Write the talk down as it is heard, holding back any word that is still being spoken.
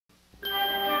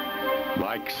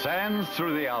Like sands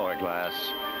through the hourglass,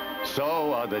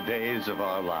 so are the days of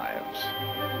our lives.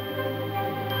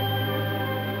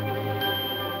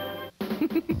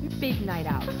 Big night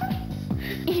out.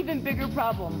 Even bigger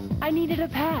problem. I needed a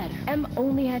pad. Em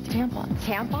only had tampons.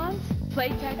 Tampons?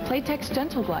 Playtex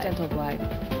Gentle Glide.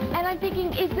 And I'm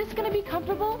thinking, is this going to be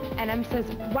comfortable? And Em says,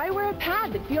 why wear a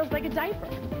pad that feels like a diaper?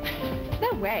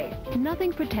 No way.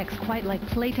 Nothing protects quite like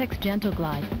Playtex Gentle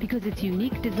Glide because its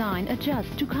unique design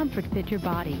adjusts to comfort fit your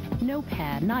body. No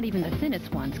pad, not even the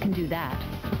thinnest ones, can do that.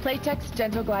 Playtex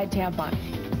Gentle Glide tampons.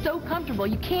 So comfortable,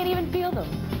 you can't even feel them.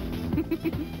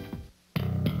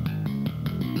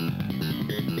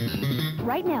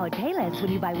 Right now at Payless,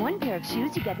 when you buy one pair of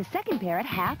shoes, you get the second pair at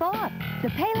half off. The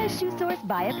Payless ShoeSource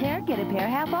Buy a Pair, Get a Pair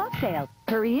half off sale.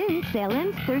 Hurry in, sale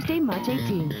ends Thursday, March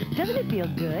 18th. Doesn't it feel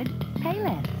good?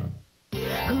 Payless.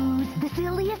 Who's the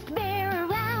silliest bear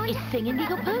around? It's Singing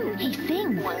Eagle Pooh. He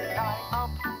sings. When I'm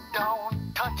up,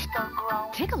 down, touch the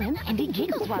ground. Tickle him, and he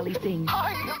giggles while he sings.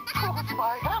 I improve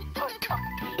my appetite.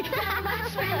 It's so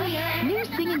much thrillier. New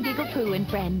Singing Giggle Pooh and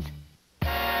Friends.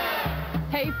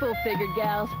 Hey, full-figured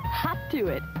gals, hop to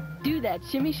it. Do that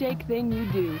shimmy shake thing you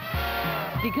do.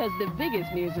 Because the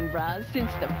biggest news in bras since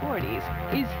the 40s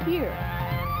is here.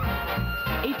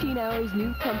 18 Hours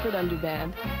New Comfort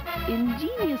Underband.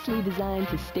 Ingeniously designed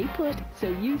to stay put so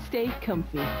you stay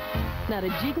comfy. Not a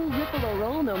jiggle, ripple, or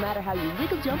roll no matter how you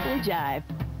wiggle, jump, or jive.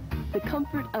 The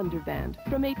Comfort Underband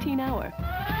from 18 Hour.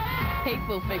 Hey,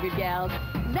 full-figured gals,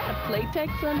 is that a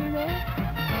Playtex under there?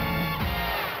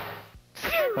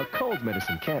 A cold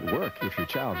medicine can't work if your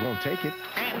child won't take it.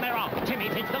 And they're off. Timmy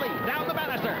takes the lead. Down the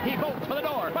banister. He bolts for the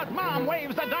door. But Mom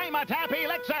waves the Dimetapp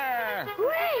elixir.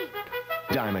 Great!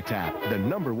 Dimetapp, the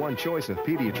 #1 choice of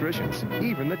pediatricians.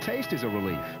 Even the taste is a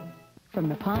relief. From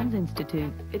the Ponds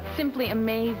Institute, It's simply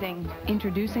amazing.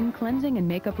 introducing Cleansing and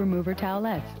Makeup Remover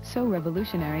Towelettes. So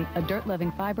revolutionary, a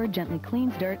dirt-loving fiber gently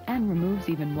cleans dirt and removes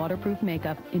even waterproof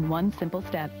makeup in one simple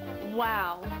step.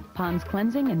 Wow. Ponds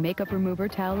Cleansing and Makeup Remover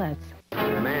Towelettes.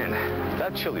 Man,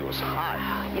 that chili was hot.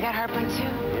 You got heartburn too?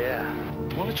 Yeah.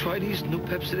 Want to try these new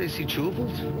Pepsi AC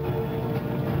chewables?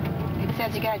 It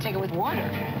says you gotta take it with water.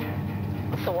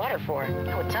 What's the water for?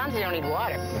 With TUMS, you don't need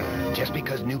water. Just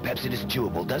because new Pepsid is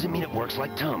chewable doesn't mean it works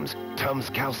like TUMS. TUMS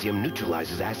calcium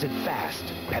neutralizes acid fast.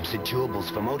 Pepsid Chewable's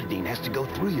famotidine has to go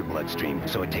through your bloodstream,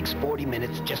 so it takes 40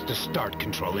 minutes just to start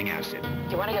controlling acid.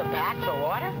 You wanna go back for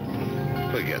water?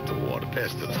 Forget the water.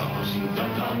 Pass the TUMS.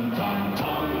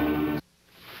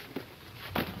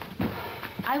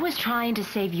 I was trying to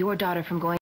save your daughter from going